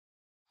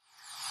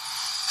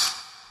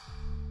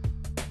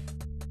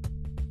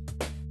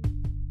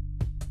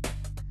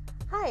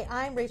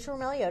Hi, I'm Rachel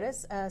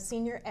Meliotis, a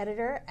senior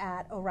editor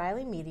at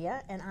O'Reilly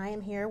Media, and I am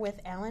here with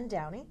Alan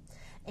Downey.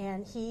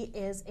 And he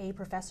is a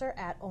professor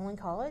at Olin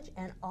College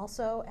and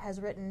also has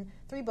written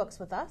 3 books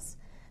with us,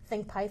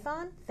 Think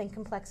Python, Think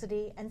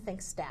Complexity, and Think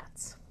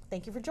Stats.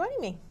 Thank you for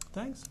joining me.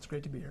 Thanks. It's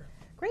great to be here.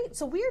 Great.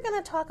 So we are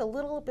going to talk a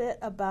little bit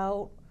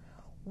about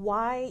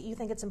why you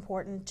think it's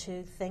important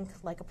to think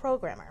like a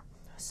programmer.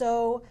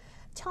 So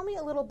tell me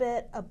a little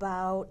bit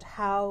about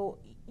how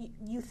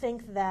you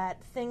think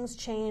that things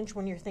change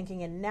when you're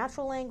thinking in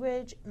natural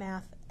language,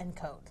 math, and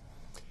code.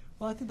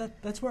 Well, I think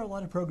that's where a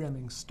lot of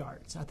programming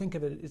starts. I think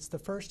of it, it's the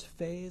first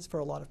phase for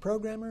a lot of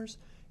programmers.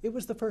 It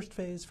was the first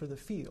phase for the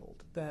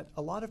field, that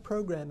a lot of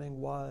programming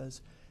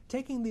was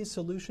taking these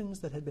solutions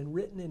that had been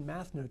written in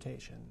math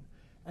notation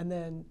and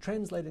then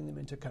translating them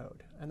into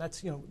code. And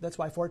that's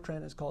why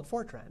Fortran is called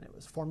Fortran. It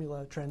was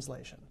formula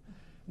translation.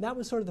 And that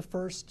was sort of the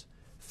first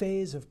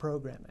phase of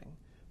programming.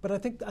 But I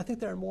think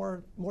there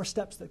are more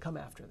steps that come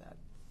after that.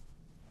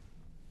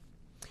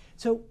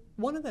 So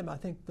one of them, I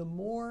think, the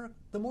more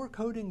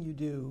coding you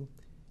do,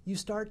 you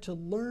start to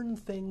learn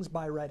things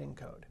by writing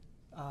code.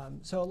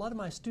 So a lot of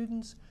my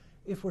students,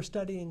 if we're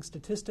studying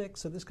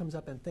statistics, so this comes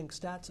up in Think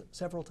Stats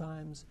several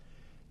times,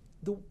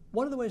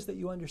 one of the ways that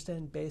you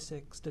understand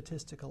basic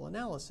statistical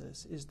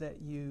analysis is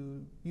that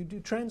you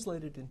do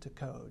translate it into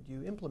code,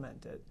 you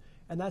implement it,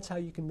 and that's how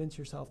you convince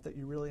yourself that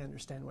you really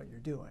understand what you're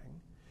doing.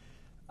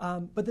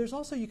 But there's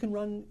also, you can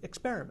run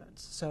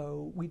experiments.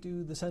 So we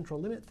do the central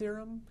limit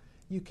theorem.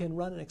 You can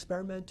run an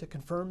experiment to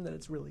confirm that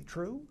it's really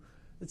true.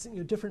 It's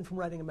different from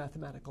writing a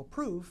mathematical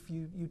proof.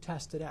 You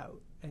test it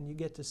out, and you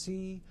get to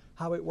see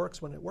how it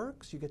works when it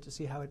works. You get to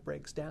see how it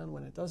breaks down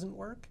when it doesn't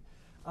work.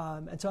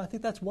 And so I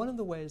think that's one of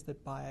the ways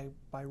that by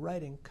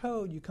writing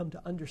code, you come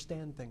to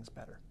understand things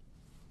better.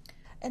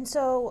 And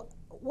so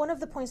one of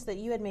the points that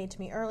you had made to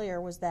me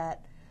earlier was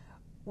that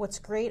what's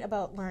great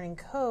about learning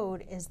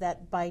code is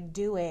that by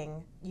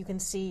doing, you can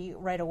see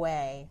right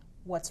away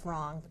what's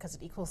wrong because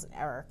it equals an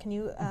error. Can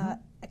you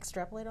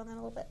extrapolate on that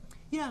a little bit?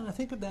 Yeah, and I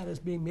think of that as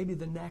being maybe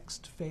the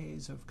next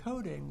phase of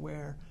coding,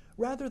 where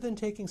rather than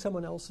taking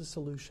someone else's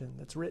solution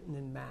that's written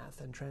in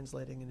math and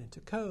translating it into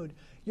code,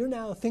 you're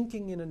now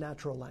thinking in a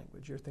natural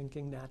language. You're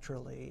thinking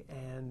naturally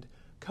and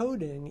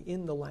coding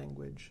in the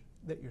language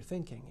that you're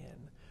thinking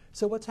in.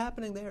 So what's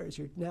happening there is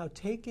you're now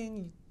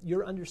taking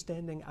your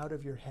understanding out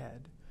of your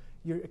head,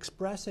 you're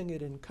expressing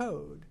it in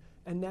code,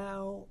 and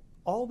now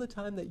all the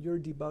time that you're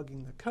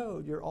debugging the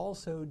code, you're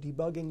also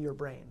debugging your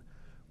brain.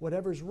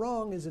 Whatever's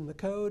wrong is in the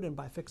code, and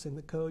by fixing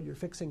the code, you're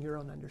fixing your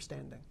own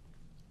understanding.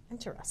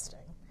 Interesting.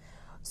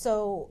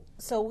 So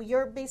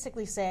you're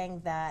basically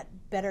saying that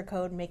better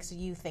code makes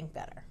you think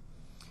better.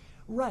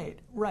 Right.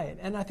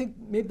 And I think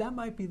maybe that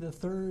might be the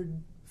third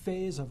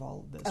phase of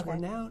all of this, okay. where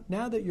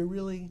now that you're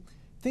really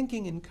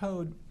thinking in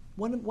code,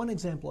 one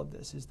example of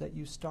this is that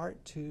you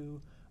start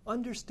to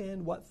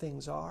understand what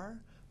things are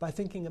by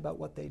thinking about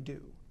what they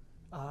do.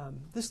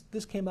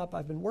 This came up,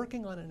 I've been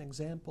working on an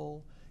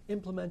example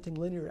implementing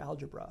linear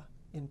algebra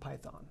in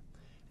Python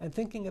and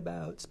thinking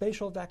about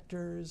spatial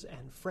vectors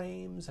and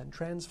frames and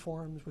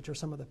transforms, which are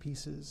some of the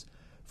pieces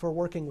for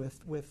working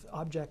with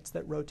objects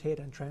that rotate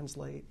and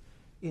translate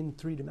in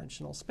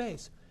 3-dimensional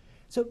space.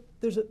 So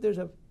there's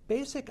a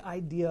basic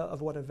idea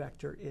of what a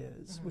vector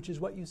is, which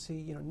is what you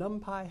see,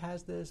 NumPy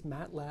has this,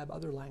 MATLAB,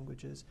 other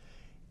languages.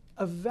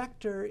 A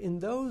vector in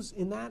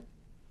that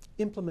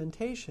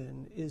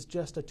implementation is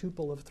just a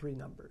tuple of 3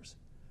 numbers.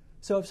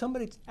 So if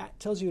somebody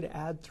tells you to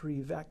add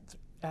 2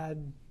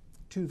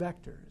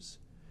 vectors,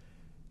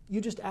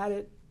 you just add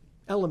it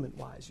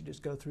element-wise. You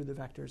just go through the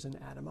vectors and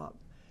add them up.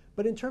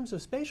 But in terms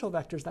of spatial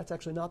vectors, that's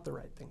actually not the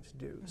right thing to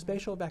do.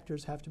 Spatial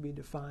vectors have to be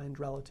defined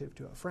relative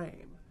to a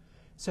frame.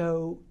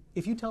 So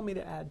if you tell me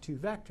to add 2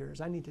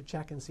 vectors, I need to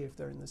check and see if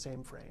they're in the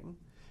same frame.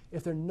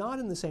 If they're not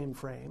in the same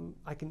frame,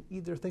 I can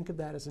either think of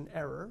that as an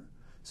error,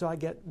 so I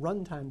get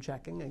runtime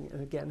checking,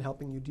 and again,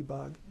 helping you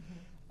debug,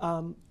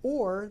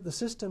 or the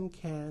system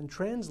can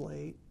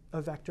translate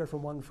a vector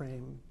from one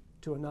frame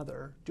to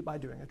another by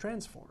doing a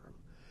transform.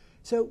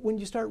 So when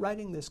you start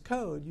writing this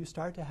code, you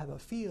start to have a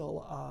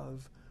feel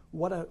of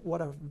what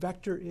a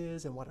vector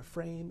is and what a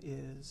frame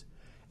is,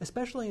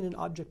 especially in an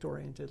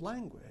object-oriented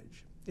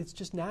language. It's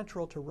just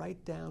natural to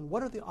write down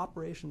what are the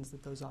operations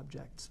that those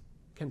objects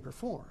can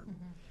perform.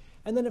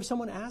 And then if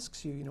someone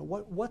asks you,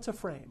 what's a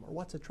frame or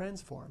what's a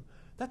transform,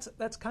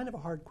 that's kind of a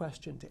hard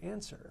question to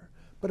answer.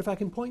 But if I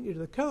can point you to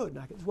the code,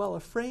 a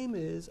frame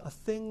is a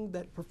thing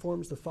that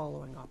performs the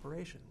following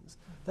operations.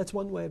 That's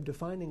one way of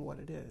defining what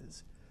it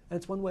is. And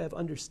it's one way of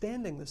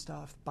understanding the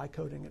stuff by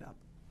coding it up.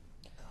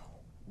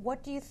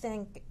 What do you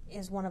think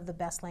is one of the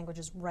best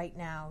languages right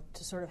now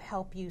to sort of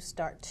help you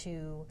start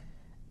to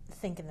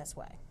think in this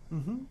way?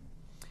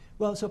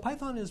 Well, so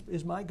Python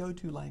is my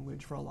go-to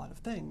language for a lot of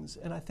things.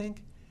 And I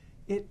think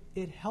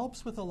it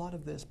helps with a lot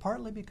of this,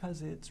 partly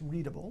because it's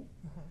readable.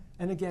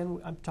 And again,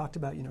 I've talked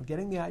about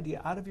getting the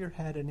idea out of your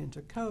head and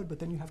into code, but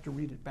then you have to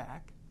read it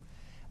back.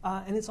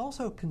 And it's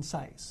also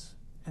concise.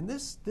 And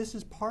this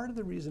is part of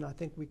the reason I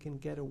think we can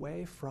get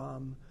away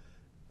from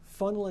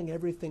funneling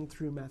everything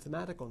through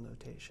mathematical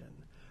notation.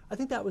 I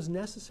think that was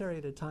necessary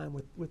at a time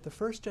with the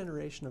first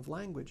generation of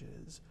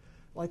languages,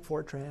 like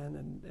Fortran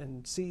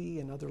and C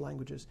and other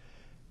languages.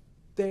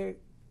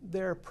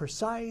 They're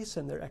precise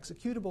and they're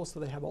executable, so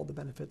they have all the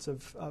benefits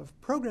of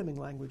programming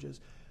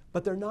languages,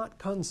 but they're not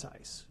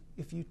concise.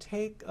 If you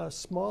take a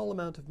small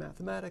amount of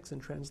mathematics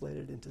and translate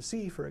it into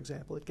C, for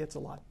example, it gets a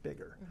lot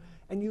bigger. Mm-hmm.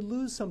 And you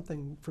lose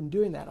something from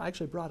doing that. I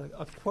actually brought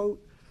a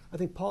quote. I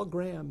think Paul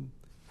Graham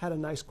had a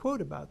nice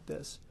quote about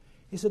this.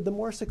 He said, the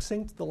more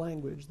succinct the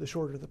language, the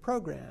shorter the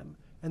program,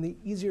 and the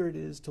easier it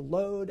is to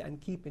load and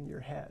keep in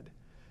your head.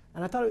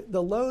 And I thought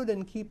the load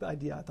and keep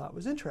idea I thought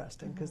was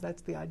interesting, because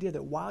that's the idea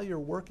that while you're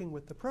working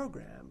with the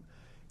program,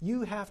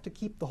 you have to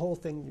keep the whole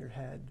thing in your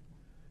head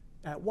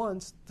at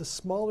once. The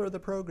smaller the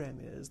program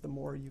is, the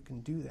more you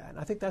can do that. And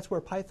I think that's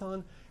where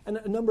Python and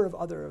a number of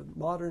other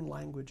modern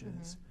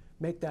languages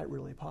make that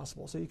really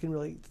possible. So you can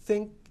really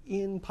think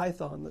in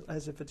Python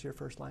as if it's your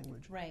first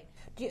language. Right.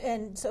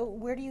 And so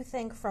where do you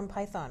think from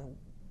Python,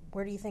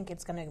 where do you think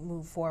it's going to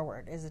move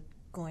forward? Is it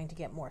going to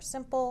get more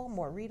simple,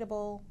 more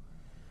readable?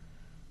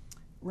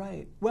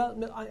 Right. Well,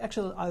 no,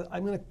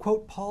 I'm going to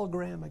quote Paul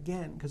Graham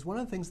again, because one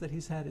of the things that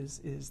he said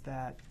is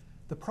that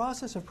the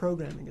process of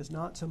programming is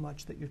not so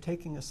much that you're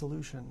taking a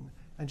solution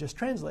and just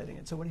translating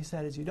it. So what he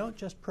said is you don't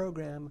just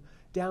program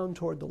down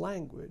toward the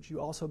language,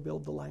 you also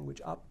build the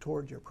language up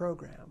toward your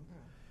program.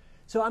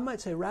 So I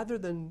might say, rather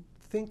than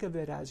think of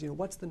it as,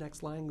 what's the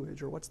next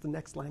language or what's the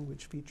next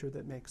language feature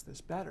that makes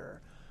this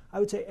better, I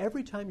would say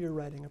every time you're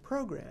writing a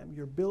program,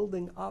 you're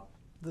building up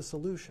the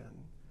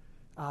solution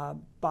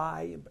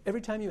by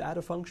every time you add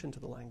a function to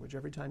the language,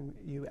 every time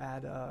you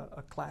add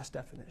a class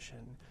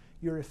definition,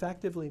 you're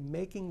effectively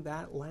making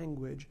that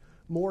language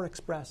more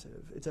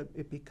expressive.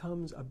 It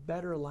becomes a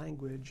better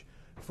language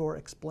for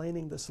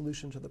explaining the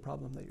solution to the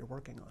problem that you're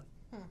working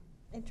on.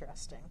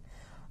 Interesting.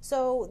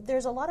 So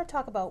there's a lot of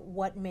talk about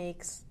what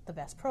makes the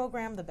best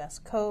program, the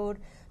best code.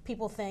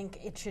 People think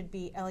it should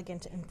be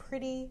elegant and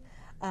pretty,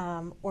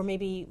 or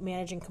maybe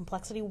managing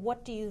complexity.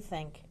 What do you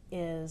think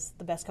is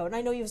the best code? And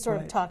I know you've sort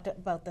of talked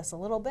about this a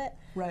little bit,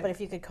 but if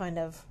you could kind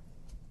of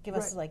give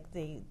us like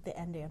the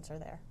end answer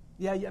there.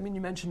 Yeah, I mean,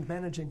 you mentioned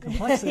managing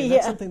complexity.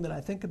 That's something that I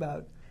think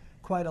about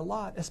quite a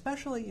lot,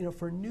 especially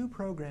for new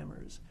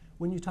programmers.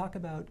 When you talk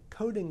about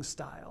coding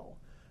style,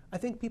 I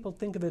think people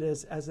think of it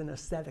as an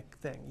aesthetic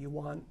thing. You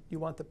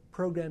want the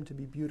program to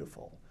be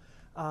beautiful,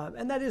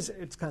 and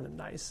it's kind of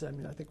nice. I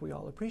mean, I think we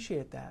all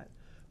appreciate that.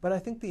 But I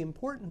think the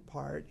important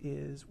part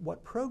is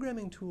what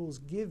programming tools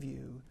give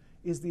you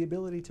is the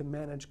ability to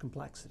manage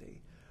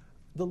complexity.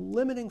 The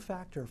limiting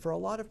factor for a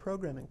lot of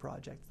programming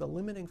projects, the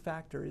limiting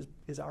factor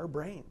is our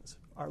brains,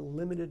 our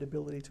limited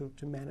ability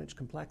to manage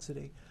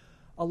complexity.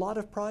 A lot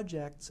of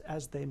projects,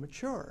 as they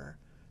mature,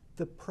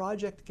 the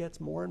project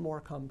gets more and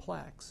more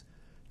complex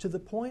to the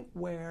point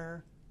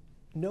where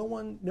no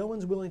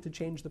one's willing to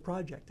change the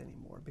project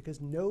anymore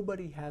because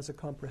nobody has a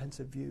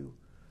comprehensive view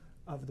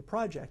of the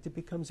project. It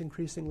becomes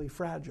increasingly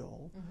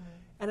fragile.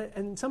 And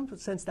in some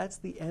sense, that's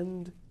the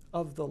end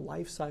of the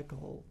life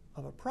cycle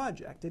of a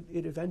project.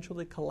 It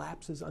eventually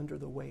collapses under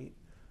the weight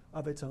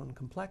of its own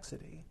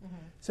complexity.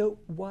 So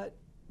what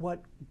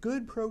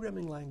good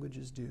programming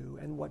languages do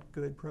and what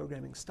good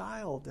programming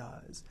style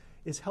does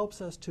is helps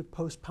us to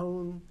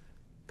postpone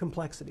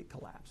complexity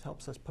collapse,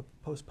 helps us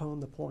postpone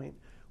the point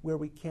where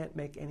we can't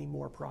make any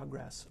more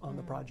progress on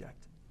the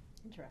project.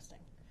 Interesting.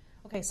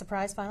 Okay,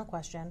 surprise final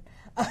question.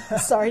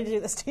 Sorry to do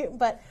this to you,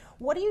 but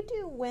what do you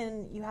do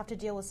when you have to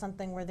deal with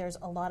something where there's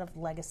a lot of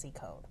legacy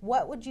code?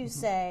 What would you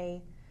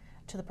say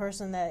to the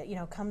person that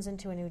comes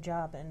into a new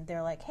job and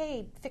they're like,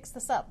 hey, fix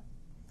this up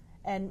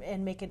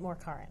and make it more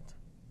current?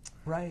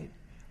 Right.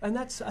 And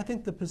that's, I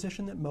think, the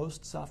position that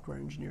most software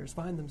engineers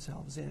find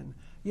themselves in.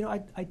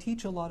 I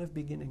teach a lot of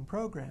beginning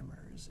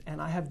programmers,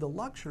 and I have the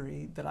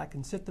luxury that I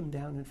can sit them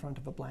down in front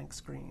of a blank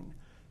screen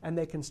and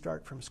they can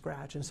start from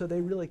scratch. And so they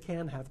really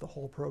can have the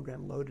whole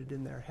program loaded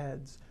in their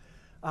heads.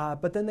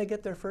 But then they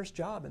get their first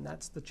job, and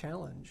that's the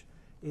challenge,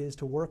 is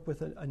to work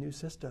with a new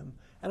system.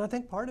 And I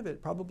think part of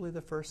it, probably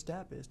the first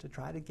step, is to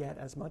try to get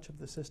as much of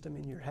the system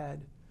in your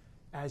head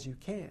as you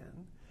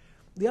can.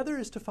 The other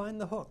is to find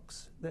the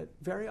hooks, that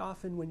very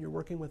often when you're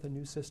working with a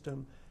new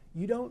system,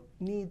 you don't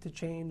need to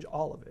change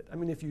all of it. I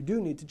mean, if you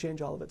do need to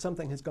change all of it,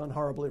 something has gone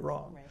horribly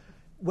wrong. Right.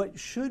 What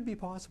should be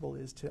possible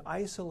is to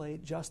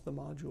isolate just the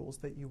modules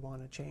that you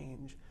want to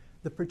change,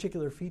 the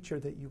particular feature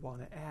that you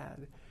want to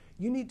add.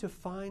 You need to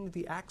find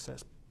the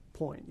access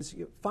points.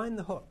 Find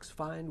the hooks.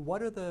 Find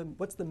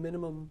what's the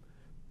minimum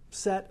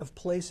set of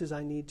places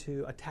I need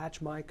to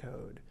attach my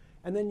code.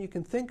 And then you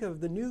can think of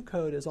the new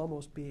code as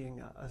almost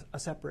being a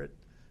separate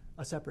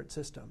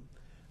system.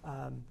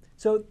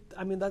 So,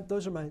 I mean,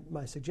 those are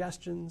my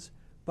suggestions.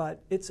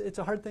 But it's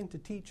a hard thing to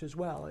teach as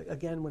well.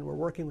 Again, when we're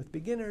working with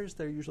beginners,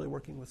 they're usually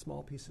working with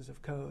small pieces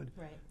of code.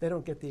 Right. They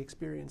don't get the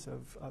experience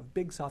of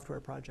big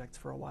software projects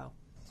for a while.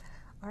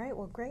 All right,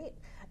 well, great.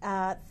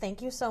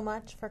 Thank you so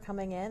much for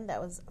coming in.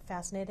 That was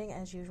fascinating,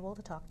 as usual,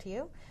 to talk to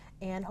you.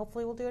 And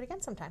hopefully we'll do it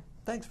again sometime.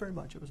 Thanks very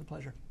much. It was a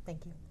pleasure.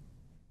 Thank you.